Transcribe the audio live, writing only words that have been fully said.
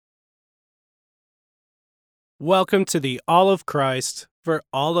Welcome to the All of Christ for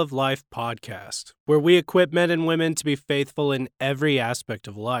All of Life podcast, where we equip men and women to be faithful in every aspect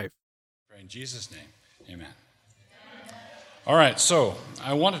of life. In Jesus' name, amen. All right, so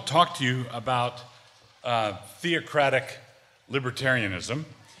I want to talk to you about Theocratic Libertarianism,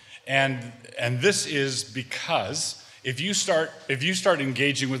 and this is because if you start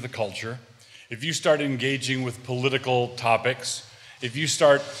engaging with the culture, if you start engaging with political topics, if you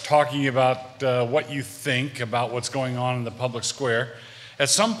start talking about what you think about what's going on in the public square, at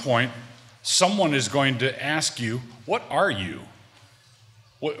some point, someone is going to ask you, what are you?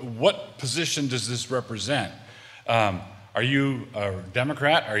 What position does this represent? Are you a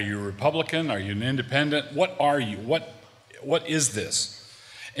Democrat? Are you a Republican? Are you an independent? What are you? What is this?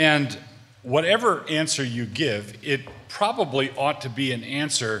 And whatever answer you give, it probably ought to be an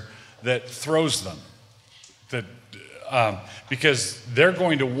answer that throws them. Because they're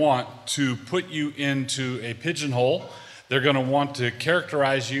going to want to put you into a pigeonhole. They're going to want to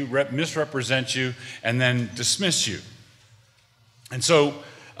characterize you, misrepresent you, and then dismiss you. And so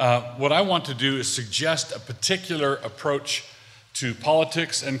what I want to do is suggest a particular approach to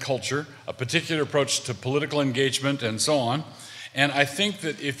politics and culture, a particular approach to political engagement, and so on. And I think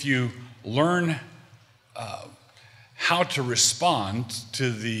that if you learn how to respond to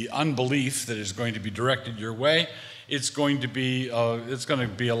the unbelief that is going to be directed your way, it's going to be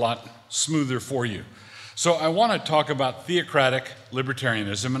a lot smoother for you. So I want to talk about theocratic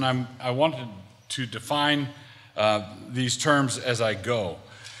libertarianism, and I wanted to define these terms as I go.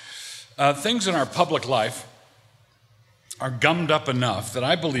 Things in our public life are gummed up enough that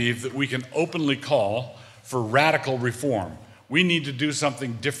I believe that we can openly call for radical reform. We need to do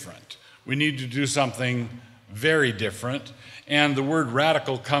something different. We need to do something very different. And the word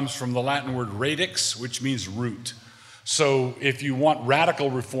radical comes from the Latin word radix, which means root. So if you want radical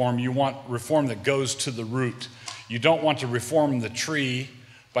reform, you want reform that goes to the root. You don't want to reform the tree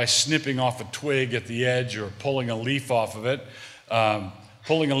by snipping off a twig at the edge or pulling a leaf off of it.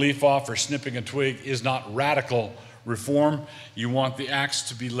 Pulling a leaf off or snipping a twig is not radical reform. You want the axe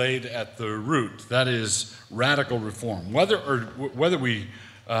to be laid at the root. That is radical reform. Whether we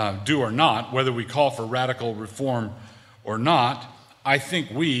do or not, whether we call for radical reform or not, I think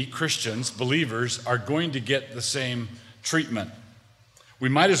we, Christians, believers, are going to get the same treatment. We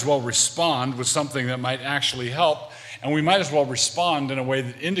might as well respond with something that might actually help, and we might as well respond in a way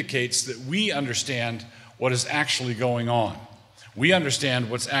that indicates that we understand what is actually going on. We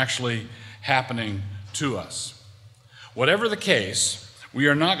understand what's actually happening to us. Whatever the case, we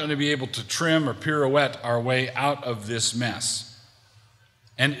are not going to be able to trim or pirouette our way out of this mess.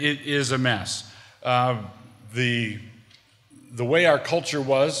 And it is a mess. The way our culture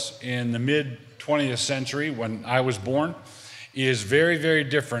was in the mid-20th century when I was born is very, very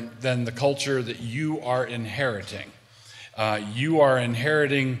different than the culture that you are inheriting. You are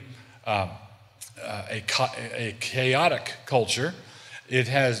inheriting a chaotic culture.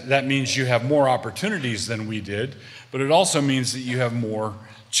 That means you have more opportunities than we did, but it also means that you have more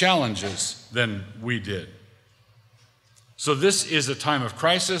challenges than we did. So this is a time of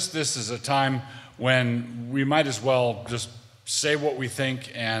crisis. This is a time when we might as well just say what we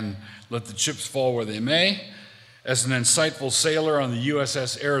think and let the chips fall where they may. As an insightful sailor on the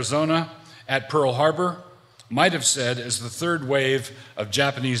USS Arizona at Pearl Harbor might have said as the third wave of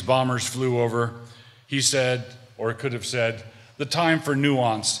Japanese bombers flew over, he said, or could have said, the time for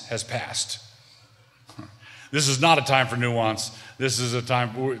nuance has passed. This is not a time for nuance. This is a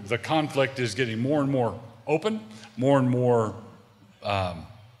time where the conflict is getting more and more open, more and more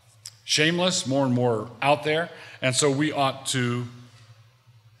shameless, more and more out there, and so we ought to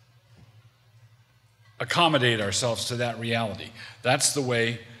accommodate ourselves to that reality. That's the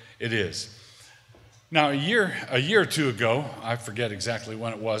way it is. Now, a year or two ago, I forget exactly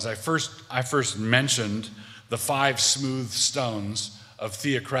when it was, I first mentioned the 5 smooth stones of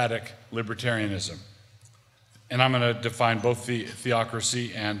theocratic libertarianism. And I'm going to define both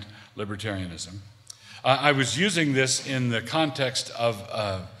theocracy and libertarianism. I was using this in the context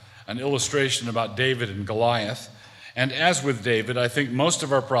of an illustration about David and Goliath. And as with David, I think most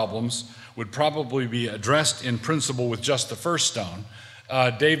of our problems would probably be addressed in principle with just the first stone.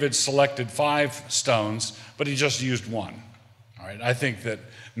 David selected 5 stones, but he just used one. All right, I think that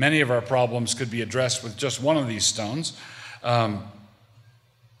many of our problems could be addressed with just one of these stones. And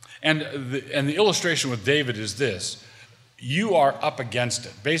the illustration with David is this. You are up against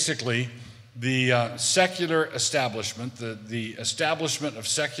it. Basically, the secular establishment, the establishment of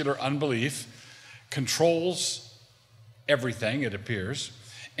secular unbelief controls everything, it appears,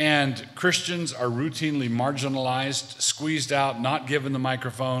 and Christians are routinely marginalized, squeezed out, not given the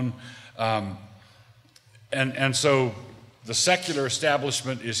microphone, And so the secular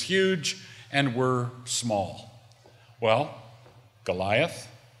establishment is huge, and we're small. Well, Goliath,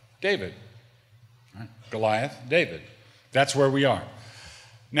 David. Right? Goliath, David. That's where we are.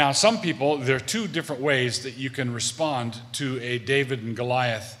 Now, some people, there are two different ways that you can respond to a David and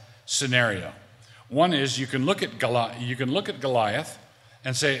Goliath scenario. One is you can look at Goliath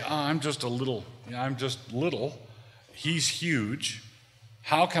and say, oh, I'm just little. He's huge.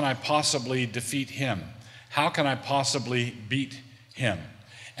 How can I possibly defeat him? How can I possibly beat him?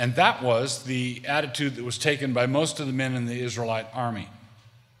 And that was the attitude that was taken by most of the men in the Israelite army.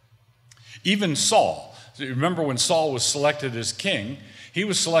 Even Saul, remember when Saul was selected as king, he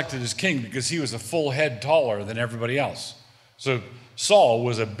was selected as king because he was a full head taller than everybody else. So Saul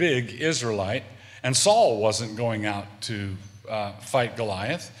was a big Israelite, and Saul wasn't going out to fight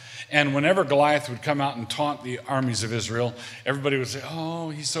Goliath. And whenever Goliath would come out and taunt the armies of Israel, everybody would say, oh,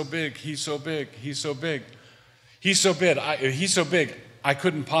 he's so big, he's so big, he's so big. He's so big, I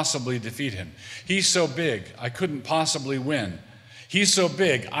couldn't possibly defeat him. He's so big, I couldn't possibly win. He's so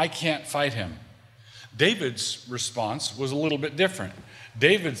big, I can't fight him. David's response was a little bit different.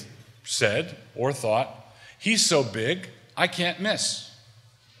 David said or thought, he's so big, I can't miss.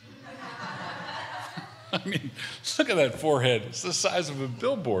 I mean, look at that forehead. It's the size of a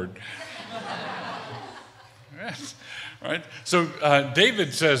billboard. Yes, right? So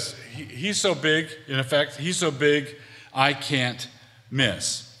David says, he's so big, in effect, he's so big, I can't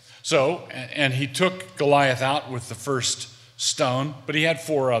miss. So, and he took Goliath out with the first stone, but he had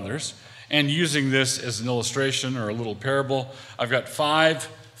 4 others. And using this as an illustration or a little parable, I've got 5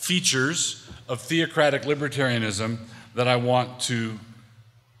 features of theocratic libertarianism that I want to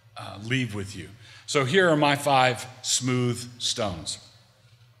leave with you. So here are my 5 smooth stones.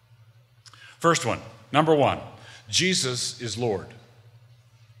 First one, number 1, Jesus is Lord.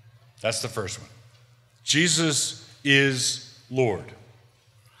 That's the first one. Jesus is Lord.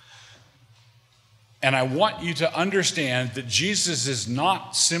 And I want you to understand that Jesus is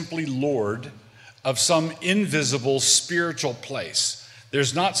not simply Lord of some invisible spiritual place.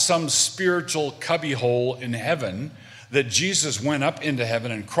 There's not some spiritual cubbyhole in heaven that Jesus went up into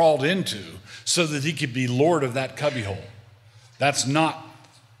heaven and crawled into so that he could be Lord of that cubbyhole. That's not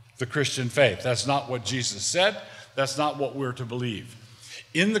the Christian faith. That's not what Jesus said. That's not what we're to believe.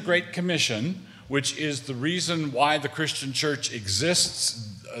 In the Great Commission, which is the reason why the Christian church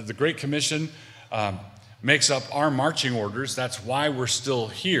exists, the Great Commission makes up our marching orders. That's why we're still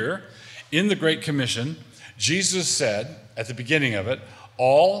here. In the Great Commission, Jesus said at the beginning of it,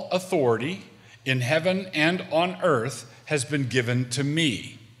 all authority in heaven and on earth has been given to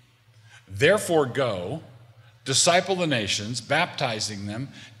me. Therefore go, disciple the nations, baptizing them,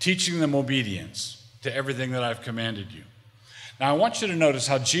 teaching them obedience to everything that I've commanded you. Now I want you to notice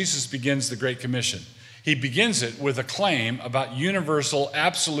how Jesus begins the Great Commission. He begins it with a claim about universal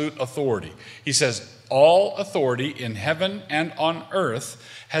absolute authority. He says, all authority in heaven and on earth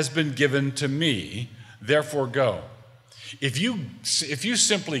has been given to me, therefore go. If you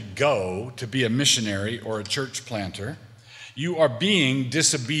simply go to be a missionary or a church planter, you are being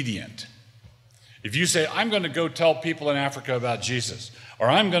disobedient. If you say, I'm going to go tell people in Africa about Jesus, or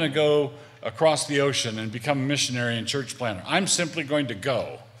I'm going to go across the ocean and become a missionary and church planter, I'm simply going to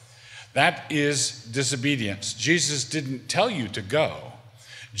go. That is disobedience. Jesus didn't tell you to go.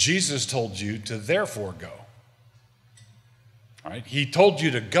 Jesus told you to therefore go. All right? He told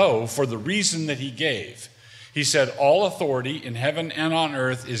you to go for the reason that he gave. He said, all authority in heaven and on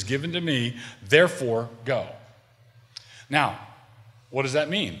earth is given to me, therefore go. Now, what does that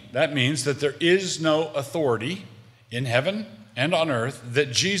mean? That means that there is no authority in heaven and on earth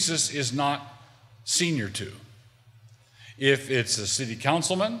that Jesus is not senior to. If it's a city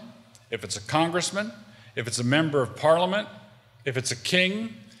councilman, if it's a congressman, if it's a member of parliament, if it's a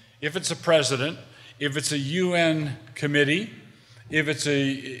king, if it's a president, if it's a UN committee, if it's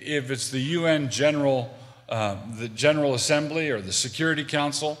the UN the General Assembly or the Security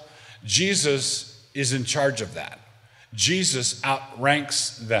Council, Jesus is in charge of that. Jesus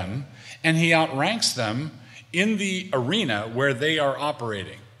outranks them, and he outranks them in the arena where they are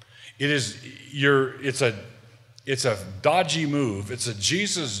operating. It's a dodgy move. It's a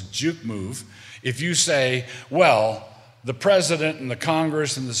Jesus juke move if you say, well, the president and the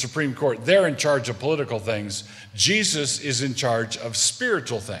Congress and the Supreme Court, they're in charge of political things. Jesus is in charge of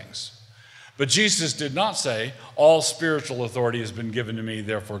spiritual things. But Jesus did not say, all spiritual authority has been given to me,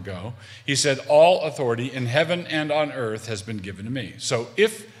 therefore go. He said, all authority in heaven and on earth has been given to me. So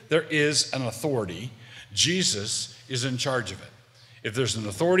if there is an authority, Jesus is in charge of it. If there's an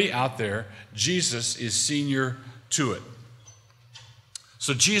authority out there, Jesus is senior to it.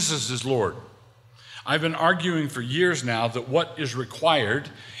 So Jesus is Lord. I've been arguing for years now that what is required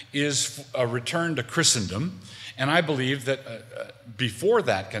is a return to Christendom, and I believe that before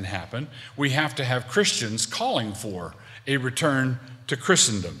that can happen, we have to have Christians calling for a return to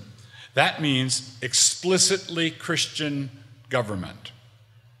Christendom. That means explicitly Christian government.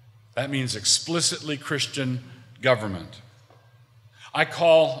 That means explicitly Christian government. I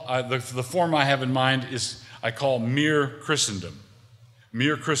call, the form I have in mind is, I call mere Christendom.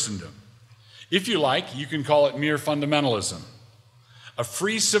 Mere Christendom. If you like, you can call it mere fundamentalism. A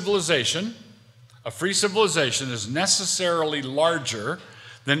free civilization is necessarily larger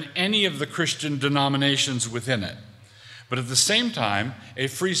than any of the Christian denominations within it. But at the same time, a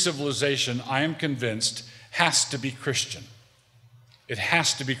free civilization, I am convinced, has to be Christian. It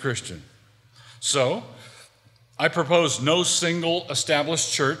has to be Christian. So, I propose no single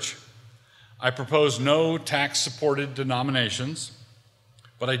established church. I propose no tax-supported denominations.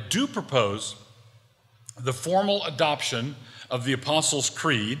 But I do propose the formal adoption of the Apostles'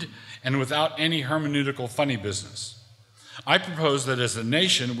 Creed and without any hermeneutical funny business. I propose that as a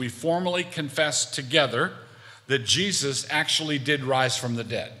nation, we formally confess together that Jesus actually did rise from the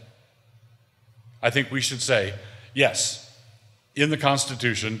dead. I think we should say, yes, in the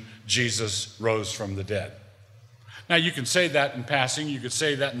Constitution, Jesus rose from the dead. Now, you can say that in passing, you could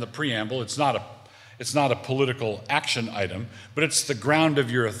say that in the preamble. It's not a political action item, but it's the ground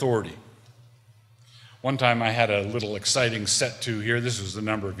of your authority. One time I had a little exciting set to here. This was a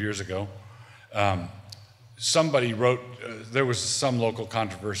number of years ago. Somebody wrote, there was some local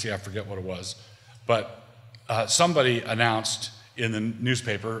controversy, I forget what it was, but somebody announced in the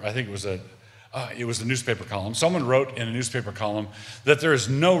newspaper, I think it was a newspaper column, someone wrote in a newspaper column that there is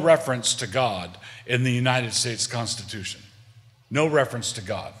no reference to God in the United States Constitution. No reference to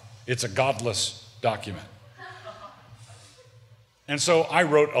God. It's a godless document. And so I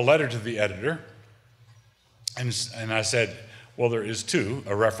wrote a letter to the editor, and I said, well, there is too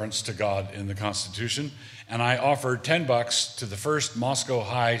a reference to God in the Constitution, and I offered $10 to the first Moscow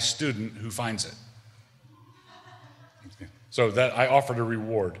High student who finds it. So that I offered a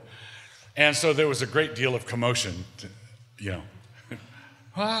reward. And so there was a great deal of commotion, no,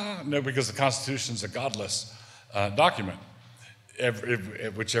 because the Constitution's a godless document,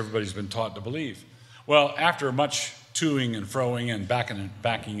 which everybody's been taught to believe. Well, after much toing and froing and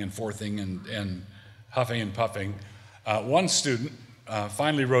backing and forthing and huffing and puffing, one student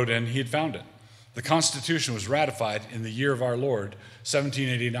finally wrote in, he had found it. The Constitution was ratified in the year of our Lord,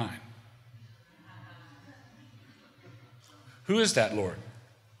 1789. Who is that Lord?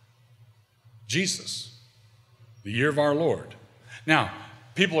 Jesus, the year of our Lord. Now,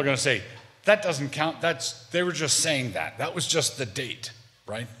 people are going to say, that doesn't count. They were just saying that. That was just the date,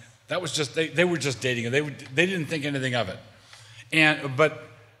 right? That was just, they were just dating it. They didn't think anything of it. But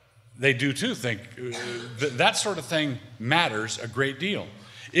they do too think that sort of thing matters a great deal.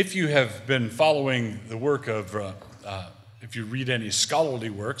 If you have been following the work of, if you read any scholarly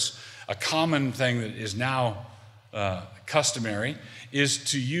works, a common thing that is now customary is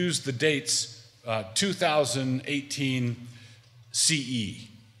to use the dates 2018 CE,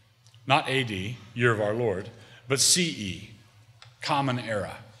 not AD, year of our Lord, but CE, Common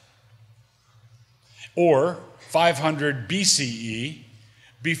Era, or 500 BCE,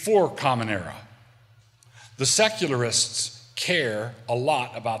 before Common Era. The secularists care a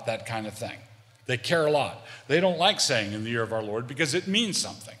lot about that kind of thing. They care a lot. They don't like saying in the year of our Lord because it means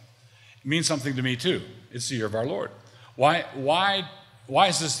something. It means something to me too. It's the year of our Lord. Why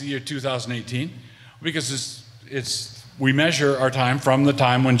is this the year 2018? Because we measure our time from the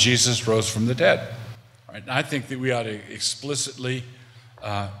time when Jesus rose from the dead. Right? And I think that we ought to explicitly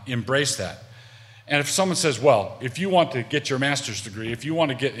embrace that. And if someone says, well, if you want to get your master's degree, if you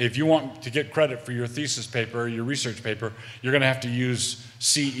want to get credit for your thesis paper or your research paper, you're going to have to use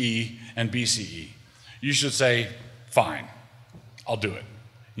CE and BCE. You should say, fine, I'll do it.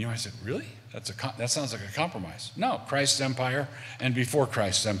 I said, really? That sounds like a compromise. No, Christ's empire and before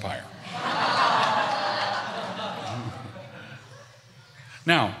Christ's empire.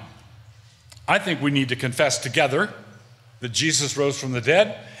 Now, I think we need to confess together that Jesus rose from the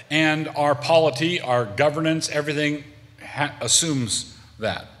dead, and our polity, our governance, everything assumes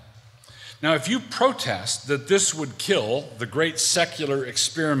that. Now, if you protest that this would kill the great secular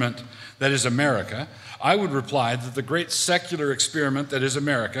experiment that is America, I would reply that the great secular experiment that is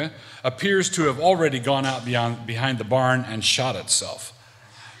America appears to have already gone out behind the barn and shot itself.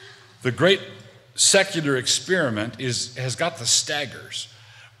 The great secular experiment has got the staggers.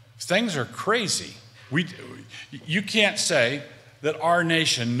 Things are crazy. You can't say that our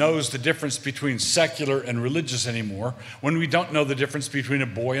nation knows the difference between secular and religious anymore when we don't know the difference between a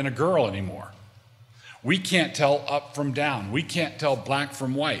boy and a girl anymore. We can't tell up from down. We can't tell black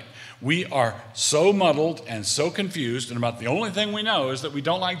from white. We are so muddled and so confused, and about the only thing we know is that we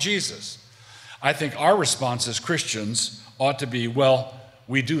don't like Jesus. I think our response as Christians ought to be, well,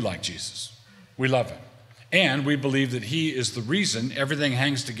 we do like Jesus. We love him. And we believe that he is the reason everything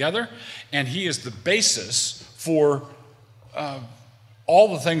hangs together, and he is the basis for all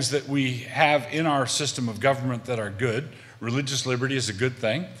the things that we have in our system of government that are good. Religious liberty is a good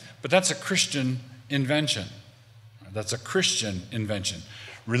thing, but that's a Christian invention. That's a Christian invention.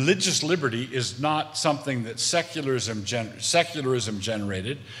 Religious liberty is not something that secularism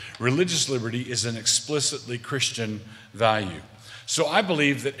generated. Religious liberty is an explicitly Christian value. So I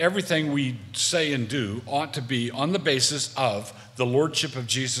believe that everything we say and do ought to be on the basis of the lordship of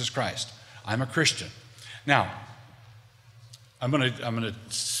Jesus Christ. I'm a Christian. Now, I'm going to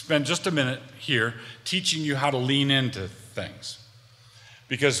spend just a minute here teaching you how to lean into things.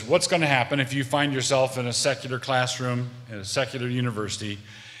 Because what's going to happen if you find yourself in a secular classroom, in a secular university,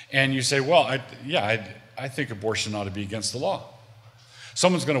 and you say, well, I think abortion ought to be against the law.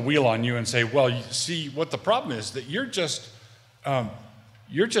 Someone's going to wheel on you and say, well, you see, what the problem is that you're just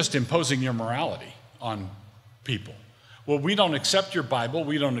imposing your morality on people. Well, we don't accept your Bible,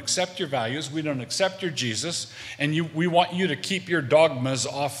 we don't accept your values, we don't accept your Jesus, and we want you to keep your dogmas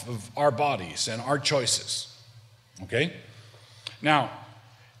off of our bodies and our choices. Okay? Now,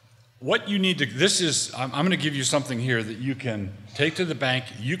 what you need to, I'm going to give you something here that you can take to the bank,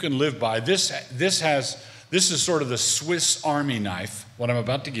 you can live by. This is sort of the Swiss Army knife, what I'm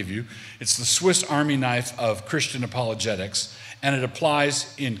about to give you. It's the Swiss Army knife of Christian apologetics, and it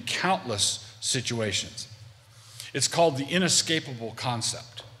applies in countless situations. It's called the inescapable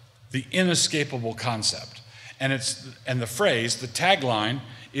concept. The inescapable concept. And the phrase, the tagline,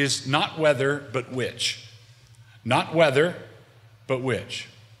 is not whether, but which. Not whether, but which.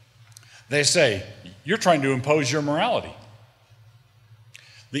 They say, you're trying to impose your morality.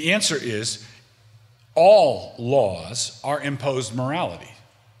 The answer is, all laws are imposed morality.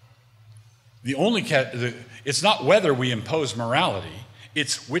 It's not whether we impose morality,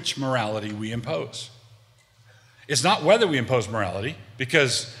 it's which morality we impose. It's not whether we impose morality,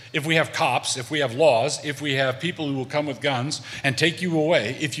 because if we have cops, if we have laws, if we have people who will come with guns and take you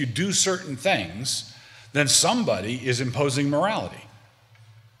away, if you do certain things, then somebody is imposing morality.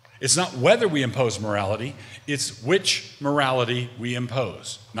 It's not whether we impose morality, it's which morality we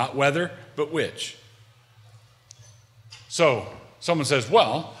impose. Not whether, but which. So, someone says,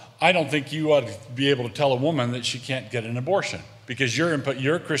 well, I don't think you ought to be able to tell a woman that she can't get an abortion because you're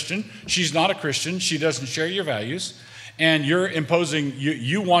a Christian, she's not a Christian, she doesn't share your values, and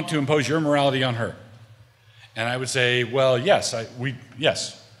you want to impose your morality on her. And I would say, well, yes,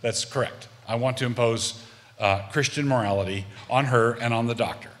 that's correct. I want to impose Christian morality on her and on the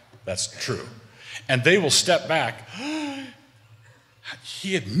doctor. That's true. And they will step back.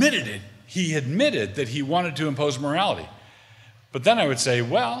 He admitted it. He admitted that he wanted to impose morality. But then I would say,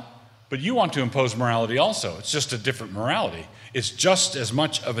 well, but you want to impose morality also. It's just a different morality. It's just as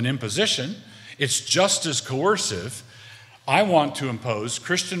much of an imposition. It's just as coercive. I want to impose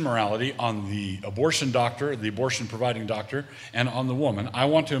Christian morality on the abortion doctor, the abortion providing doctor, and on the woman. I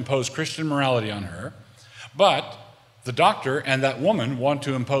want to impose Christian morality on her. But the doctor and that woman want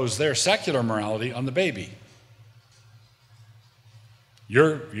to impose their secular morality on the baby.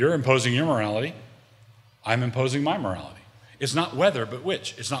 You're imposing your morality. I'm imposing my morality. It's not whether, but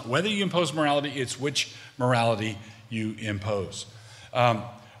which. It's not whether you impose morality, it's which morality you impose. I'm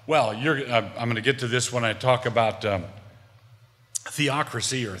going to get to this when I talk about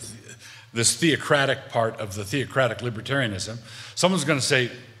theocracy or this theocratic part of the theocratic libertarianism. Someone's going to say,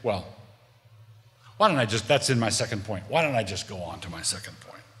 well, why don't I just, that's in my second point. Why don't I just go on to my second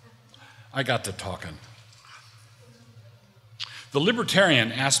point? I got to talking. The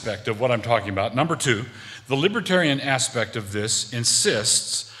libertarian aspect of what I'm talking about, number two, the libertarian aspect of this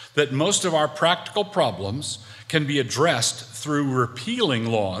insists that most of our practical problems can be addressed through repealing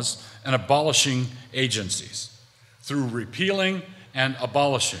laws and abolishing agencies. Through repealing and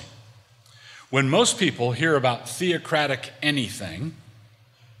abolishing. When most people hear about theocratic anything,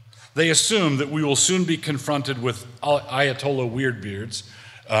 they assume that we will soon be confronted with Ayatollah Weirdbeards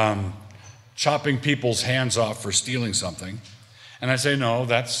chopping people's hands off for stealing something. And I say, no,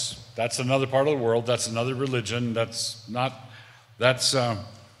 that's another part of the world. That's another religion. That's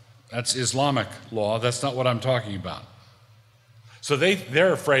Islamic law. That's not what I'm talking about. So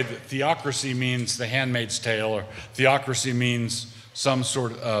they're afraid that theocracy means the Handmaid's Tale, or theocracy means some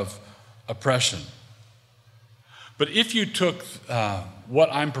sort of oppression. But if you took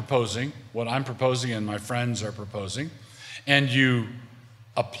what I'm proposing and my friends are proposing, and you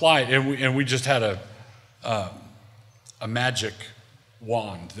applied, and we just had a magic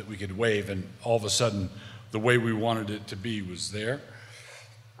wand that we could wave and all of a sudden the way we wanted it to be was there.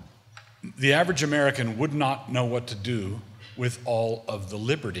 The average American would not know what to do with all of the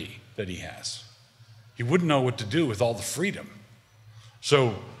liberty that he has. He wouldn't know what to do with all the freedom.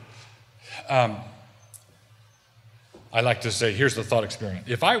 So I like to say, here's the thought experiment.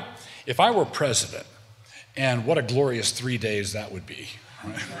 If I were president, and what a glorious 3 days that would be.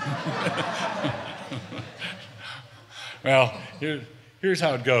 Right? Well, here's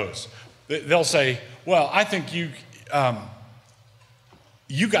how it goes. They'll say, well, I think you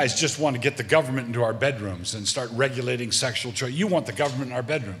guys just want to get the government into our bedrooms and start regulating sexual choice. You want the government in our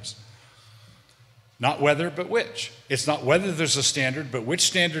bedrooms. Not whether, but which. It's not whether there's a standard, but which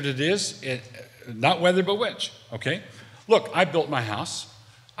standard it is. Not whether, but which. Okay? Look, I built my house.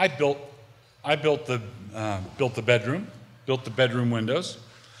 I built the bedroom, built the bedroom windows,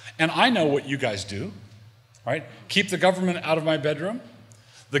 and I know what you guys do. Right? Keep the government out of my bedroom.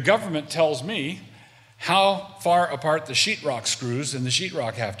 The government tells me how far apart the sheetrock screws in the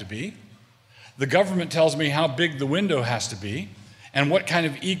sheetrock have to be. The government tells me how big the window has to be and what kind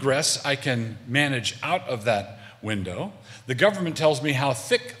of egress I can manage out of that window. The government tells me how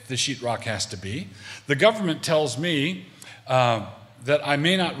thick the sheetrock has to be. The government tells me that I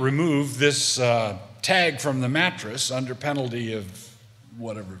may not remove this tag from the mattress under penalty of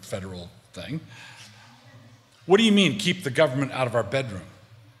whatever federal thing. What do you mean, keep the government out of our bedroom?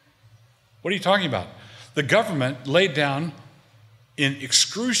 What are you talking about? The government laid down in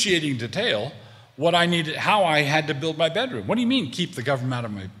excruciating detail what I needed, how I had to build my bedroom. What do you mean, keep the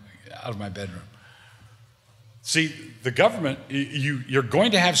government out of my bedroom? See, the government, you're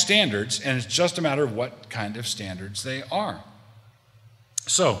going to have standards, and it's just a matter of what kind of standards they are.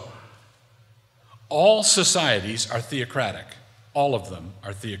 So, all societies are theocratic. All of them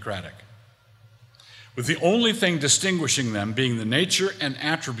are theocratic, with the only thing distinguishing them being the nature and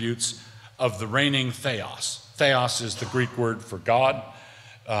attributes of the reigning theos. Theos is the Greek word for God.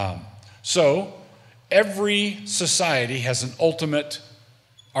 So every society has an ultimate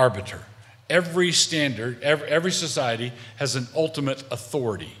arbiter. Every standard, every society has an ultimate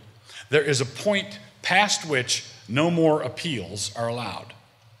authority. There is a point past which no more appeals are allowed.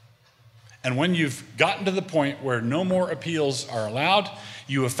 And when you've gotten to the point where no more appeals are allowed,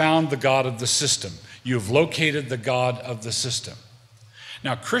 you have found the God of the system. You have located the God of the system.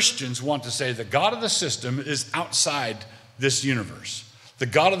 Now, Christians want to say the God of the system is outside this universe. The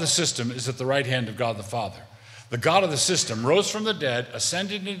God of the system is at the right hand of God the Father. The God of the system rose from the dead,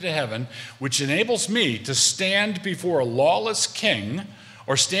 ascended into heaven, which enables me to stand before a lawless king,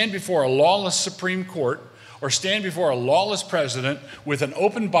 or stand before a lawless Supreme Court, or stand before a lawless president with an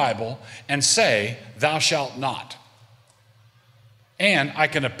open Bible and say, "Thou shalt not." And I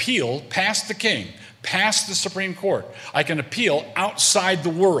can appeal past the king, past the Supreme Court. I can appeal outside the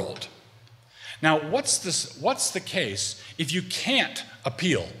world. Now, what's the case if you can't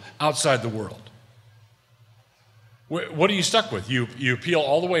appeal outside the world? What are you stuck with? You appeal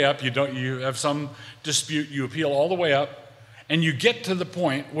all the way up. You have some dispute. You appeal all the way up, and you get to the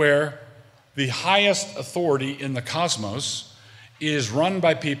point where the highest authority in the cosmos is run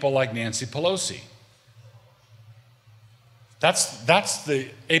by people like Nancy Pelosi. That's the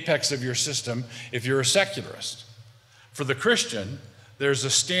apex of your system if you're a secularist. For the Christian, there's a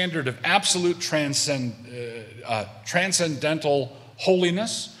standard of absolute transcendental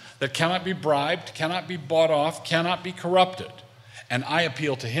holiness that cannot be bribed, cannot be bought off, cannot be corrupted. And I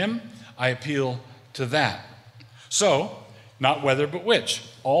appeal to him, I appeal to that. So, not whether but which.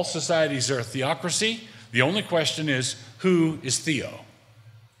 All societies are a theocracy. The only question is, who is Theo?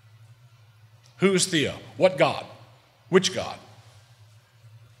 Who is Theo? What God? Which God?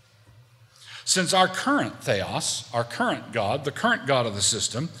 Since our current theos, our current God, the current God of the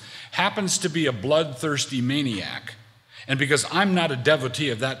system, happens to be a bloodthirsty maniac, and because I'm not a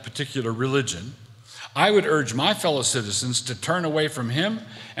devotee of that particular religion, I would urge my fellow citizens to turn away from him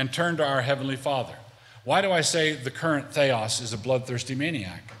and turn to our Heavenly Father. Why do I say the current theos is a bloodthirsty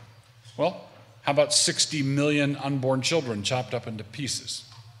maniac? Well, how about 60 million unborn children chopped up into pieces?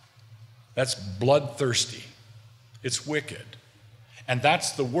 That's bloodthirsty. It's wicked. And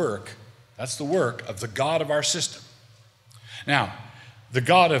that's the work of the God of our system. Now, the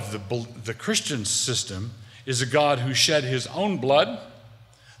God of the Christian system is a God who shed his own blood.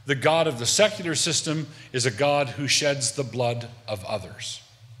 The God of the secular system is a God who sheds the blood of others.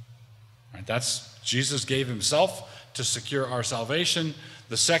 Right? Jesus gave himself to secure our salvation.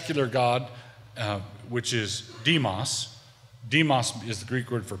 The secular God, which is demos. Demos is the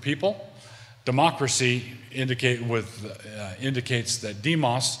Greek word for people. Democracy indicates that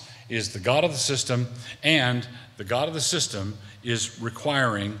demos is the God of the system, and the God of the system is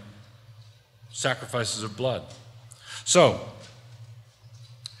requiring sacrifices of blood. So,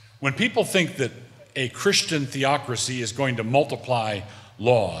 when people think that a Christian theocracy is going to multiply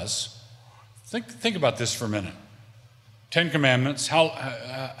laws, think about this for a minute. 10 Commandments,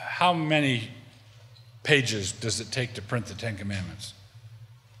 how many pages does it take to print the 10 Commandments?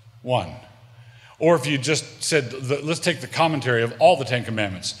 1. Or if you just said, let's take the commentary of all the 10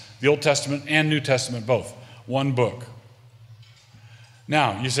 Commandments, the Old Testament and New Testament both, one book.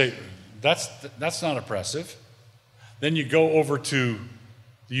 Now, you say, that's not oppressive. Then you go over to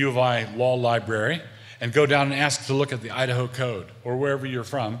the U of I Law Library and go down and ask to look at the Idaho Code, or wherever you're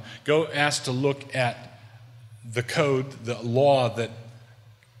from. Go ask to look at the code, the law that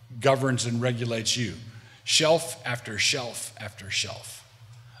governs and regulates you. Shelf after shelf after shelf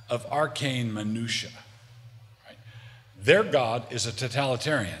of arcane minutia. Right? Their God is a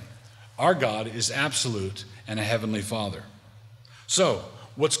totalitarian. Our God is absolute and a heavenly Father. So,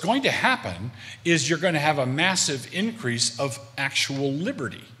 what's going to happen is you're going to have a massive increase of actual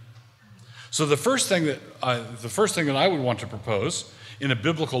liberty. So the first thing that I would want to propose in a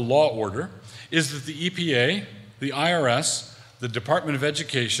biblical law order is that the EPA, the IRS, the Department of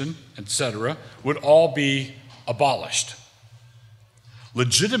Education, etc., would all be abolished.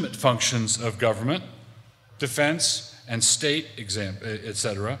 Legitimate functions of government, defense, and state,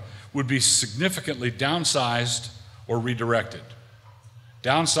 etc., would be significantly downsized or redirected.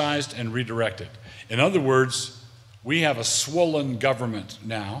 Downsized and redirected. In other words, we have a swollen government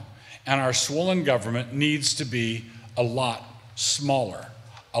now, and our swollen government needs to be a lot smaller,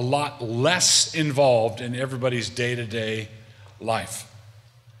 a lot less involved in everybody's day-to-day life.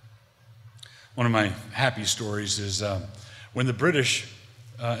 One of my happy stories is when the British,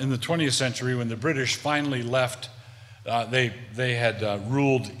 in the 20th century, when the British finally left, they had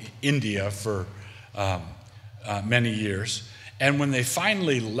ruled India for many years. And when they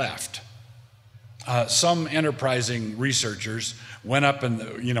finally left, some enterprising researchers went out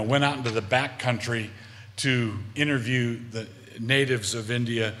into the back country to interview the natives of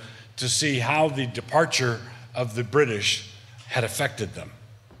India to see how the departure of the British had affected them.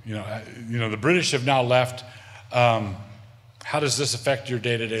 The British have now left. How does this affect your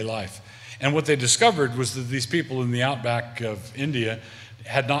day-to-day life? And what they discovered was that these people in the outback of India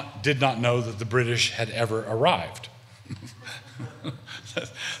did not know that the British had ever arrived.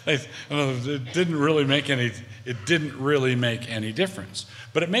 It didn't really make any difference.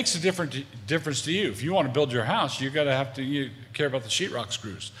 But it makes a difference to you. If you want to build your house, you care about the sheetrock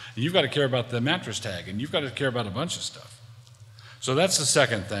screws, and you've got to care about the mattress tag, and you've got to care about a bunch of stuff. So that's the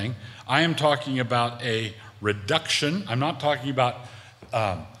second thing. I am talking about a reduction. I'm not talking about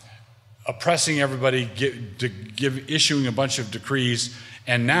oppressing everybody, issuing a bunch of decrees,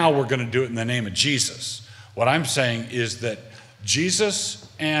 and now we're going to do it in the name of Jesus. What I'm saying is that Jesus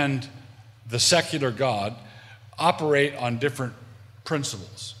and the secular God operate on different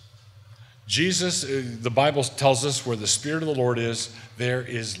principles. Jesus, the Bible tells us, where the Spirit of the Lord is, there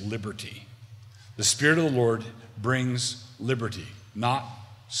is liberty. The Spirit of the Lord brings liberty, not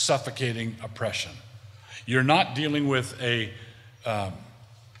suffocating oppression. You're not dealing with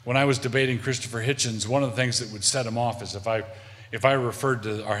when I was debating Christopher Hitchens, one of the things that would set him off is if I referred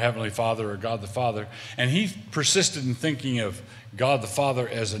to our Heavenly Father or God the Father, and he persisted in thinking of God the Father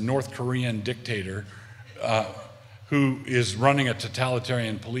as a North Korean dictator who is running a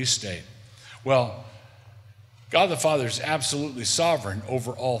totalitarian police state. Well, God the Father is absolutely sovereign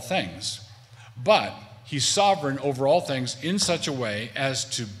over all things, but he's sovereign over all things in such a way as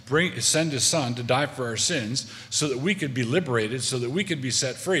to send his Son to die for our sins so that we could be liberated, so that we could be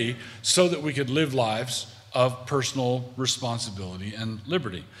set free, so that we could live lives of personal responsibility and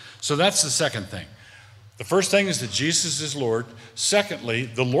liberty. So that's the second thing. The first thing is that Jesus is Lord. Secondly,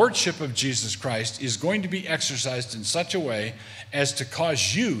 the lordship of Jesus Christ is going to be exercised in such a way as to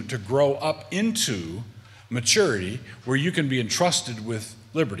cause you to grow up into maturity where you can be entrusted with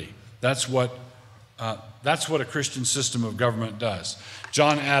liberty. That's what a Christian system of government does.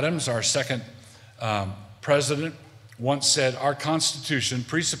 John Adams, our second president, once said, "Our Constitution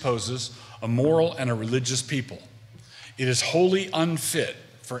presupposes a moral and a religious people. It is wholly unfit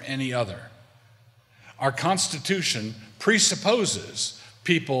for any other." Our Constitution presupposes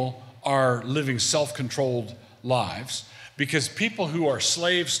people are living self-controlled lives because people who are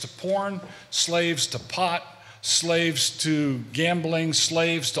slaves to porn, slaves to pot, slaves to gambling,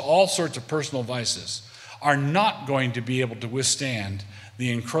 slaves to all sorts of personal vices are not going to be able to withstand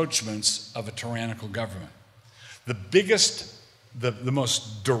the encroachments of a tyrannical government. The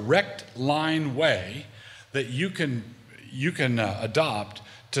most direct line way that you can adopt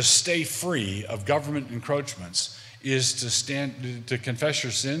to stay free of government encroachments is to confess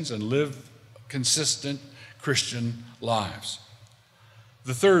your sins and live consistent Christian lives.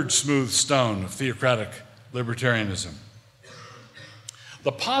 The third smooth stone of theocratic libertarianism.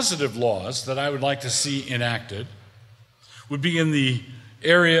 The positive laws that I would like to see enacted would be in the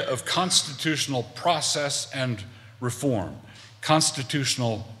area of constitutional process and reform.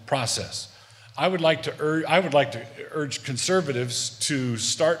 Constitutional process. I would like to urge conservatives to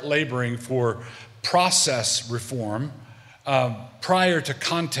start laboring for process reform prior to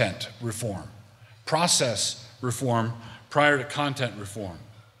content reform. Process reform prior to content reform.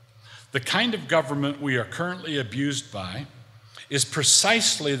 The kind of government we are currently abused by is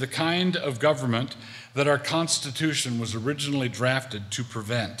precisely the kind of government that our Constitution was originally drafted to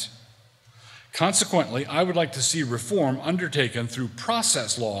prevent. Consequently, I would like to see reform undertaken through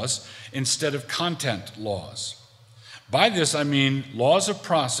process laws instead of content laws. By this, I mean laws of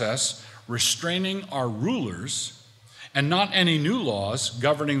process restraining our rulers and not any new laws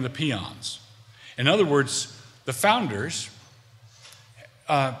governing the peons. In other words, the founders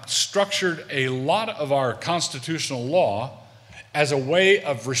structured a lot of our constitutional law as a way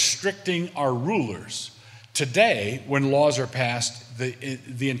of restricting our rulers. Today, when laws are passed,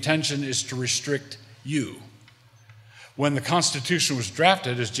 the intention is to restrict you. When the Constitution was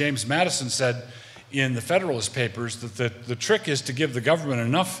drafted, as James Madison said in the Federalist Papers, that the trick is to give the government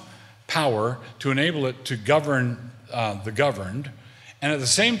enough power to enable it to govern the governed, and at the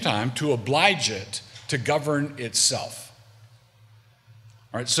same time to oblige it to govern itself.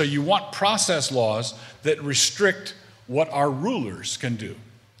 All right, so you want process laws that restrict what our rulers can do,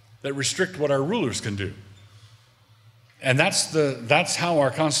 And that's how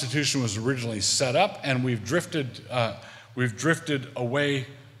our Constitution was originally set up, and we've drifted away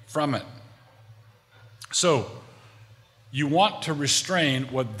from it. So you want to restrain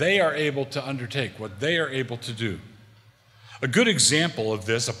what they are able to undertake, what they are able to do. A good example of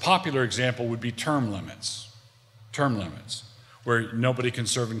this, a popular example, would be term limits, where nobody can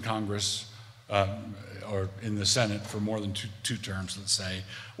serve in Congress or in the Senate for more than two terms, let's say,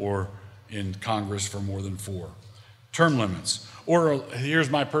 or in Congress for more than 4. Term limits. Or here's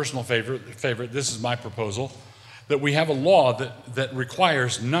my personal favorite, this is my proposal, that we have a law that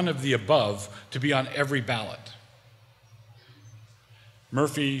requires none of the above to be on every ballot.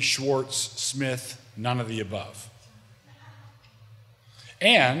 Murphy, Schwartz, Smith, none of the above.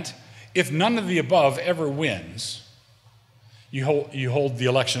 And if none of the above ever wins, you hold the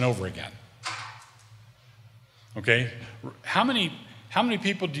election over again. Okay? How many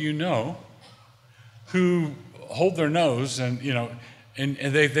people do you know who hold their nose and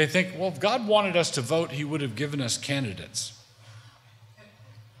they think, well, if God wanted us to vote, he would have given us candidates.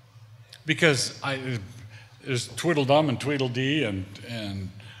 Because there's Tweedledum and Tweedledee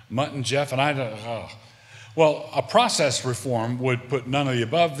and Mutt and Jeff, and I don't know. Well, a process reform would put none of the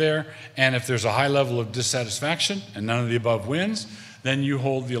above there, and if there's a high level of dissatisfaction and none of the above wins, then you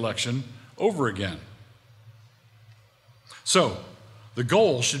hold the election over again. So, the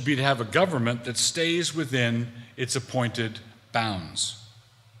goal should be to have a government that stays within its appointed bounds.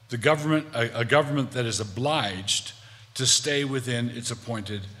 A government that is obliged to stay within its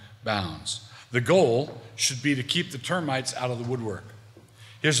appointed bounds. The goal should be to keep the termites out of the woodwork.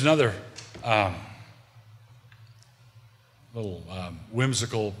 Here's another little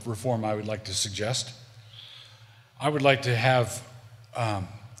whimsical reform I would like to suggest. I would like to have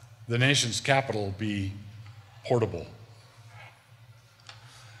the nation's capital be portable.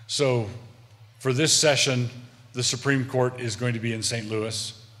 So for this session, the Supreme Court is going to be in St.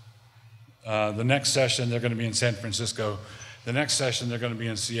 Louis. The next session, they're going to be in San Francisco. The next session, they're going to be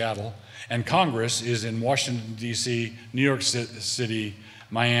in Seattle. And Congress is in Washington, D.C., New York City,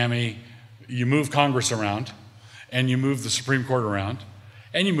 Miami. You move Congress around, and you move the Supreme Court around,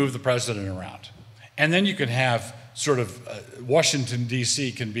 and you move the president around. And then you can have sort of Washington,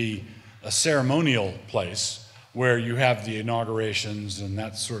 D.C. can be a ceremonial place where you have the inaugurations and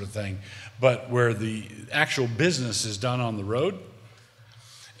that sort of thing, but where the actual business is done on the road.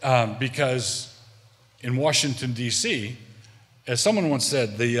 Because in Washington, D.C., as someone once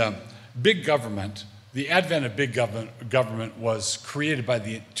said, the big government, the advent of big government was created by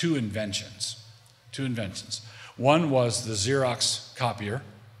the two inventions. One was the Xerox copier,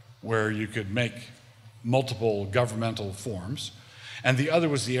 where you could make multiple governmental forms, and the other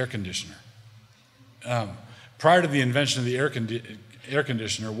was the air conditioner. Prior to the invention of the air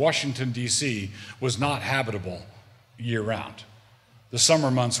conditioner, Washington, D.C. was not habitable year-round. The summer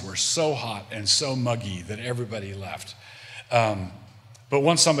months were so hot and so muggy that everybody left. But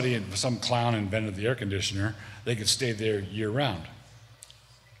once some clown invented the air conditioner, they could stay there year-round.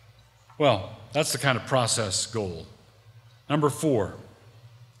 Well, that's the kind of process goal. Number 4,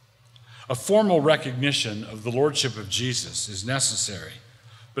 a formal recognition of the lordship of Jesus is necessary,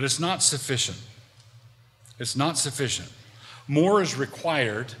 but it's not sufficient. It's not sufficient. More is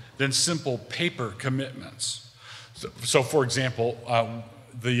required than simple paper commitments. So for example,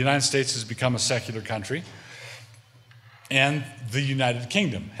 the United States has become a secular country, and the United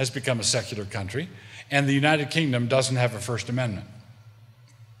Kingdom has become a secular country, and the United Kingdom doesn't have a First Amendment.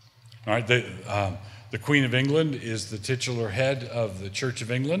 All right, the Queen of England is the titular head of the Church of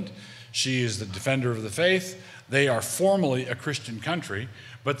England. She is the defender of the faith. They are formally a Christian country,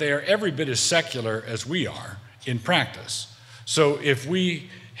 but they are every bit as secular as we are in practice. So if we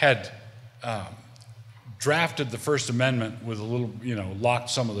had drafted the First Amendment with a little, locked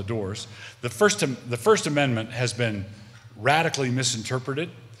some of the doors, the First Amendment has been radically misinterpreted.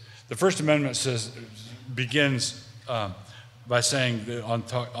 The First Amendment begins by saying that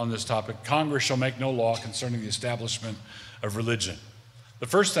on this topic, Congress shall make no law concerning the establishment of religion. The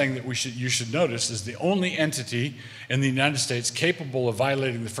first thing that you should notice is the only entity in the United States capable of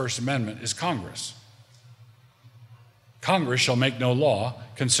violating the First Amendment is Congress. Congress shall make no law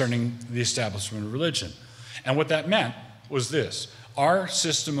concerning the establishment of religion. And what that meant was this: our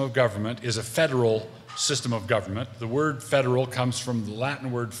system of government is a federal system of government. The word federal comes from the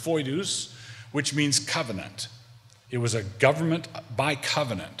Latin word foedus, which means covenant. It was a government by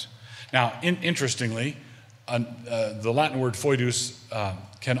covenant. Now, interestingly, the Latin word foedus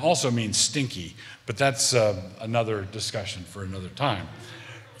can also mean stinky, but that's another discussion for another time.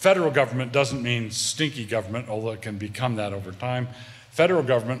 Federal government doesn't mean stinky government, although it can become that over time. Federal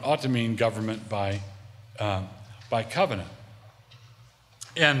government ought to mean government by covenant.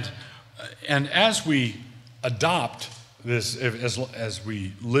 And as we adopt this, as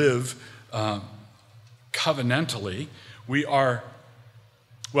we live covenantally, we are,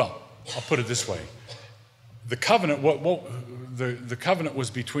 well, I'll put it this way. The covenant, the covenant was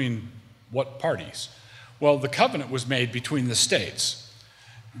between what parties? Well, the covenant was made between the states.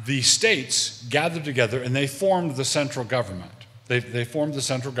 The states gathered together and they formed the central government. They formed the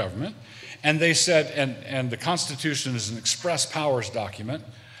central government, and they said, and the Constitution is an express powers document,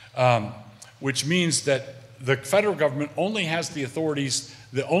 which means that the federal government only has the authority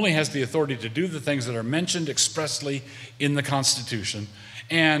to do the things that are mentioned expressly in the Constitution,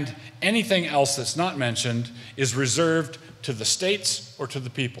 and anything else that's not mentioned is reserved to the states or to the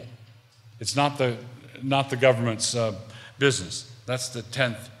people. It's not the government's business. That's the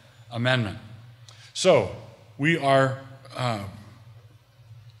 10th Amendment. So we are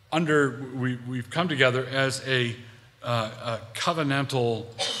we've come together as a covenantal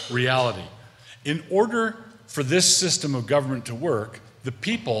reality. In order for this system of government to work, the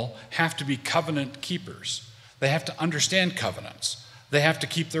people have to be covenant keepers. They have to understand covenants. They have to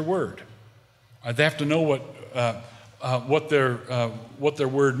keep their word. They have to know what their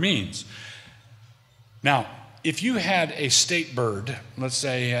word means. Now, if you had a state bird, let's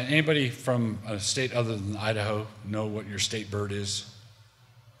say anybody from a state other than Idaho know what your state bird is?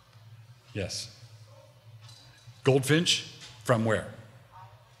 Yes. Goldfinch? From where?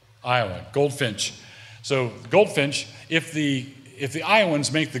 Iowa. Goldfinch. So goldfinch, if the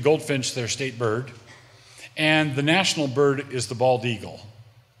Iowans make the goldfinch their state bird, and the national bird is the bald eagle,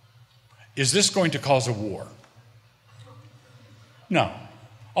 is this going to cause a war? No,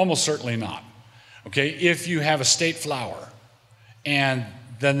 almost certainly not. Okay, if you have a state flower and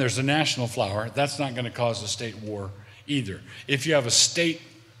then there's a national flower, that's not going to cause a state war either. If you have a state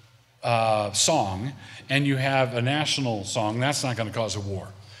song and you have a national song, that's not going to cause a war.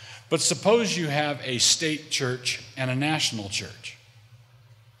 But suppose you have a state church and a national church.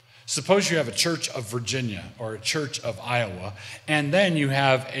 Suppose you have a Church of Virginia or a Church of Iowa, and then you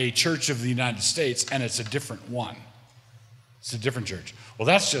have a Church of the United States, and it's a different one. It's a different church. Well,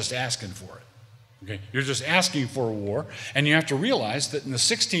 that's just asking for it. Okay? You're just asking for a war, and you have to realize that in the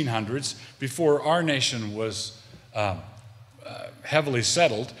 1600s, before our nation was heavily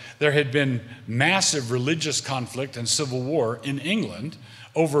settled, there had been massive religious conflict and civil war in England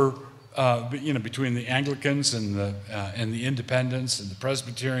over between the Anglicans and the Independents and the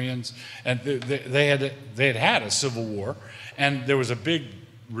Presbyterians, and they had a civil war, and there was a big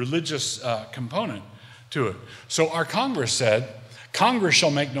religious component to it. So our Congress said, Congress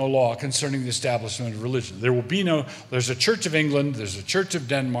shall make no law concerning the establishment of religion. There's a Church of England, there's a Church of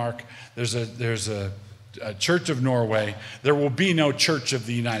Denmark, there's a Church of Norway. There will be no Church of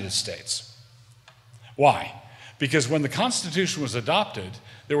the United States. Why? Because when the Constitution was adopted,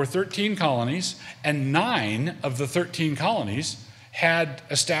 there were 13 colonies, and 9 of the 13 colonies had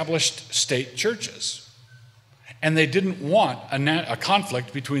established state churches. And they didn't want a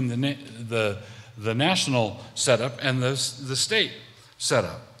conflict between the national setup and the state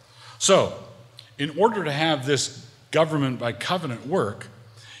setup. So, in order to have this government by covenant work,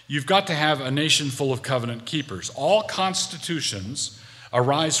 you've got to have a nation full of covenant keepers. All constitutions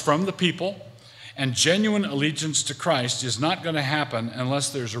arise from the people, and genuine allegiance to Christ is not going to happen unless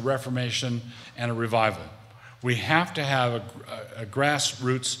there's a reformation and a revival. We have to have a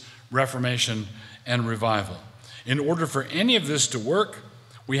grassroots reformation and revival. In order for any of this to work,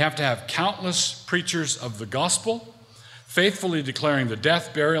 we have to have countless preachers of the gospel, faithfully declaring the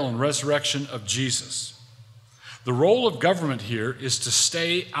death, burial, and resurrection of Jesus. The role of government here is to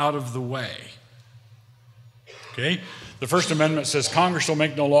stay out of the way. Okay? The First Amendment says Congress shall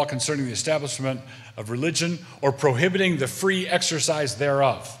make no law concerning the establishment of religion or prohibiting the free exercise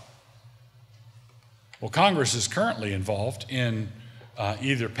thereof. Well, Congress is currently involved in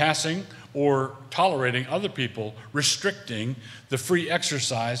either passing or tolerating other people restricting the free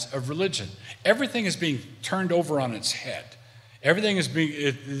exercise of religion. Everything is being turned over on its head. Everything is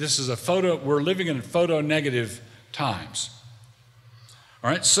being, this is we're living in photo-negative times. All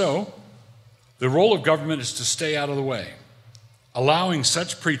right, so the role of government is to stay out of the way, allowing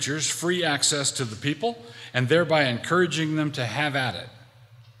such preachers free access to the people and thereby encouraging them to have at it.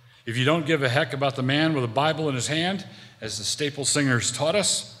 If you don't give a heck about the man with a Bible in his hand, as the Staple Singers taught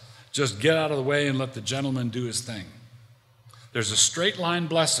us, just get out of the way and let the gentleman do his thing. There's a straight line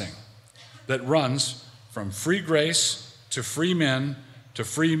blessing that runs from free grace to free men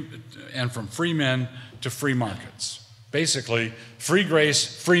and from free men to free markets. Basically, free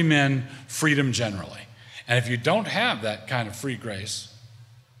grace, free men, freedom generally. And if you don't have that kind of free grace,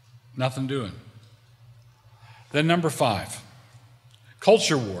 nothing doing. Then number 5,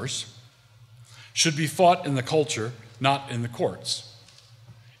 culture wars should be fought in the culture, not in the courts.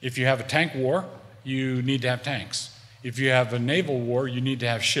 If you have a tank war, you need to have tanks. If you have a naval war, you need to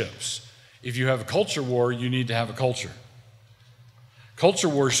have ships. If you have a culture war, you need to have a culture. Culture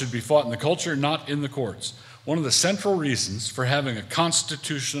wars should be fought in the culture, not in the courts. One of the central reasons for having a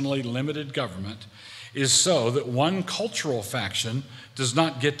constitutionally limited government is so that one cultural faction does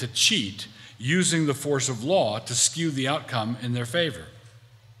not get to cheat using the force of law to skew the outcome in their favor.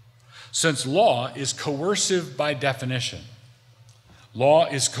 Since law is coercive by definition,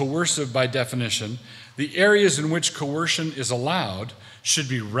 the areas in which coercion is allowed should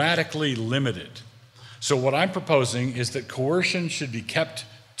be radically limited. So what I'm proposing is that coercion should be kept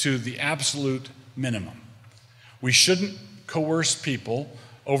to the absolute minimum. We shouldn't coerce people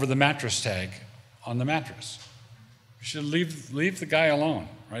over the mattress tag on the mattress. We should leave the guy alone,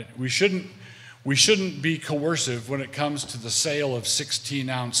 right? We shouldn't be coercive when it comes to the sale of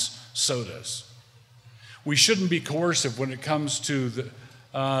 16-ounce sodas. We shouldn't be coercive when it comes to the,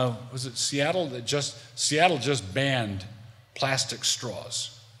 was it Seattle? Seattle just banned plastic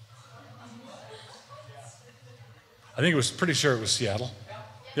straws. I think pretty sure it was Seattle.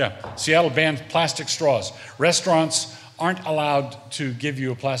 Yeah, Seattle banned plastic straws. Restaurants aren't allowed to give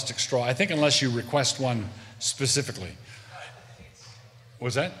you a plastic straw, I think, unless you request one specifically.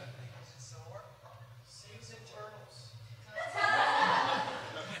 Was that?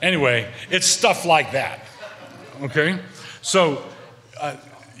 Anyway, it's stuff like that, okay? So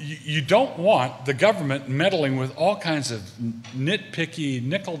you don't want the government meddling with all kinds of nitpicky,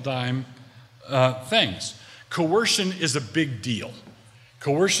 nickel-dime things. Coercion is a big deal.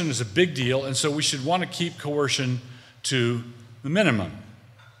 Coercion is a big deal, and so we should want to keep coercion to the minimum.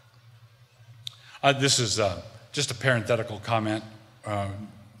 This is just a parenthetical comment.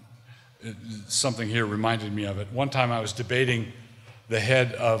 Something here reminded me of it. One time I was debating the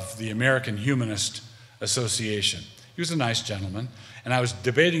head of the American Humanist Association. He was a nice gentleman, and I was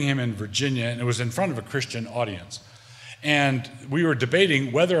debating him in Virginia, and it was in front of a Christian audience. And we were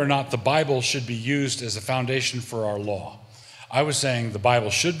debating whether or not the Bible should be used as a foundation for our law. I was saying the Bible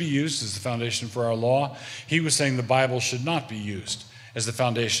should be used as the foundation for our law. He was saying the Bible should not be used as the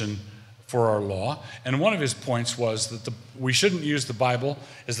foundation for our law. And one of his points was that we shouldn't use the Bible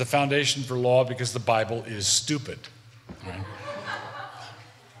as the foundation for law because the Bible is stupid. Right?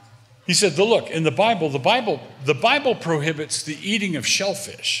 He said, look, in the Bible prohibits the eating of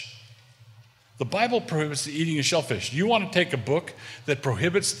shellfish. The Bible prohibits the eating of shellfish. You want to take a book that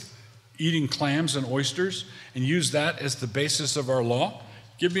prohibits eating clams and oysters and use that as the basis of our law?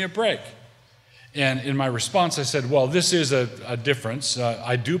 Give me a break. And in my response, I said, well, this is a difference.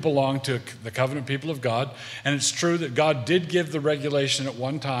 I do belong to the covenant people of God, and it's true that God did give the regulation at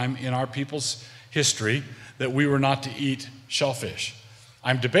one time in our people's history that we were not to eat shellfish.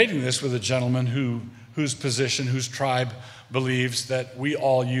 I'm debating this with a gentleman whose tribe believes that we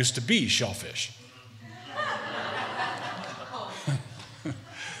all used to be shellfish.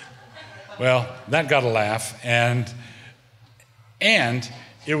 Well, that got a laugh, and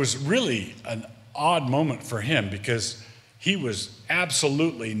it was really an odd moment for him because he was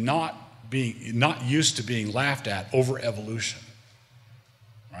absolutely not used to being laughed at over evolution,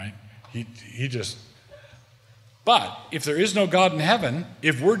 right? He just. But if there is no God in heaven,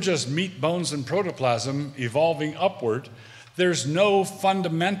 if we're just meat, bones, and protoplasm evolving upward, there's no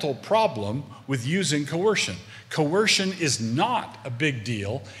fundamental problem with using coercion. Coercion is not a big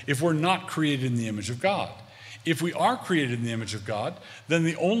deal if we're not created in the image of God. If we are created in the image of God,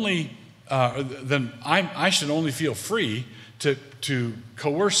 then I should only feel free to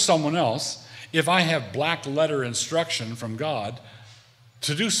coerce someone else if I have black letter instruction from God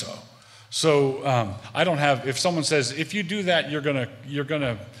to do so. So I don't have. If someone says, if you do that, you're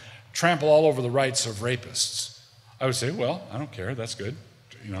gonna trample all over the rights of rapists, I would say, well, I don't care. That's good.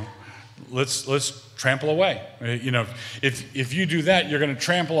 Let's trample away. If you do that, you're going to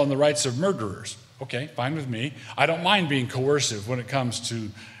trample on the rights of murderers. Okay, fine with me. I don't mind being coercive when it comes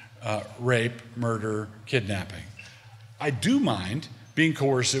to rape, murder, kidnapping. I do mind being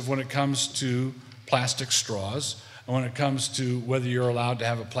coercive when it comes to plastic straws, and when it comes to whether you're allowed to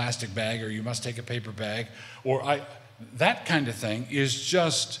have a plastic bag or you must take a paper bag, that kind of thing is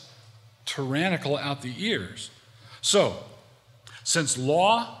just tyrannical out the ears. So, since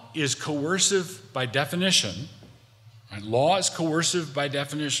law is coercive by definition, right, law is coercive by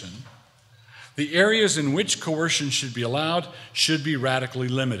definition, the areas in which coercion should be allowed should be radically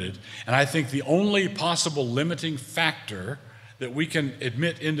limited. And I think the only possible limiting factor that we can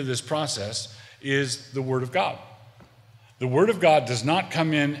admit into this process is the Word of God. The Word of God does not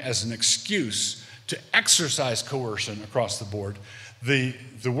come in as an excuse to exercise coercion across the board. The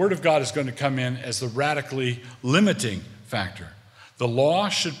Word of God is going to come in as the radically limiting factor. The law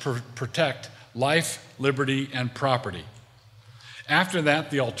should protect life, liberty, and property. After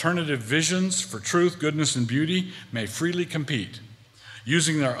that, the alternative visions for truth, goodness, and beauty may freely compete.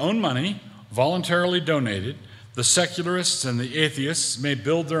 Using their own money, voluntarily donated, the secularists and the atheists may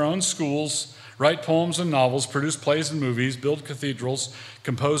build their own schools, write poems and novels, produce plays and movies, build cathedrals,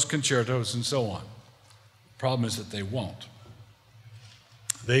 compose concertos, and so on. The problem is that they won't.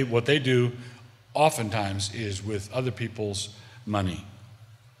 What they do oftentimes is with other people's money.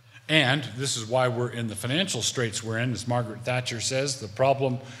 And this is why we're in the financial straits we're in. As Margaret Thatcher says, the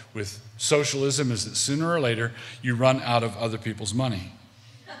problem with socialism is that sooner or later you run out of other people's money.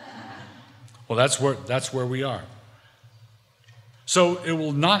 Well, that's where we are. So it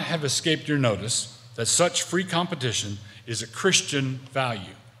will not have escaped your notice that such free competition is a Christian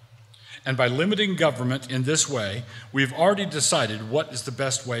value. And by limiting government in this way, we've already decided what is the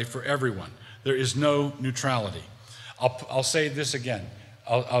best way for everyone. There is no neutrality. I'll say this again.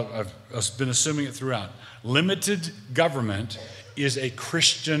 I've been assuming it throughout. Limited government is a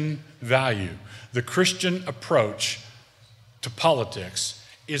Christian value. The Christian approach to politics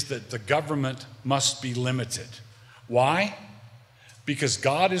is that the government must be limited. Why? Because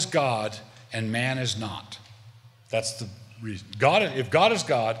God is God and man is not. That's the reason. If God is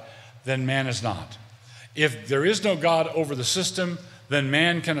God, then man is not. If there is no God over the system, then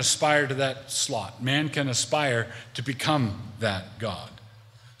man can aspire to that slot. Man can aspire to become that God.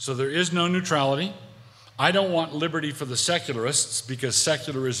 So there is no neutrality. I don't want liberty for the secularists because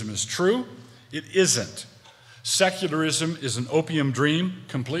secularism is true. It isn't. Secularism is an opium dream,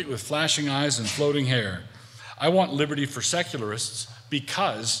 complete with flashing eyes and floating hair. I want liberty for secularists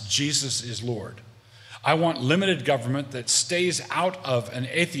because Jesus is Lord. I want limited government that stays out of an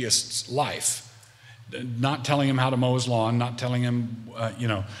atheist's life, not telling him how to mow his lawn, not telling him,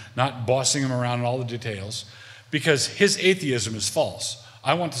 not bossing him around in all the details, because his atheism is false.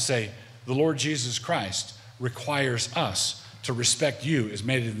 I want to say the Lord Jesus Christ requires us to respect you as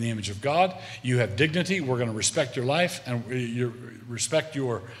made in the image of God. You have dignity. We're going to respect your life and respect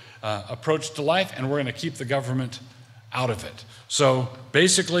your approach to life, and we're going to keep the government out of it. So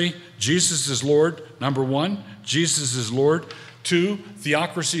basically, Jesus is Lord, number one. Jesus is Lord. 2,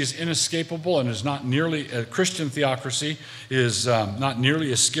 theocracy is inescapable and is not nearly, Christian theocracy is not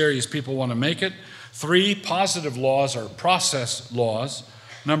nearly as scary as people want to make it. 3, positive laws are process laws.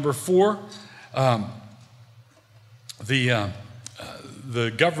 Number 4, the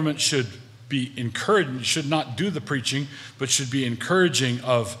government should be encouraged, should not do the preaching, but should be encouraging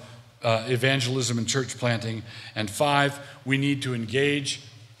of evangelism and church planting. And 5, we need to engage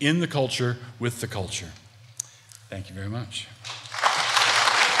in the culture with the culture. Thank you very much.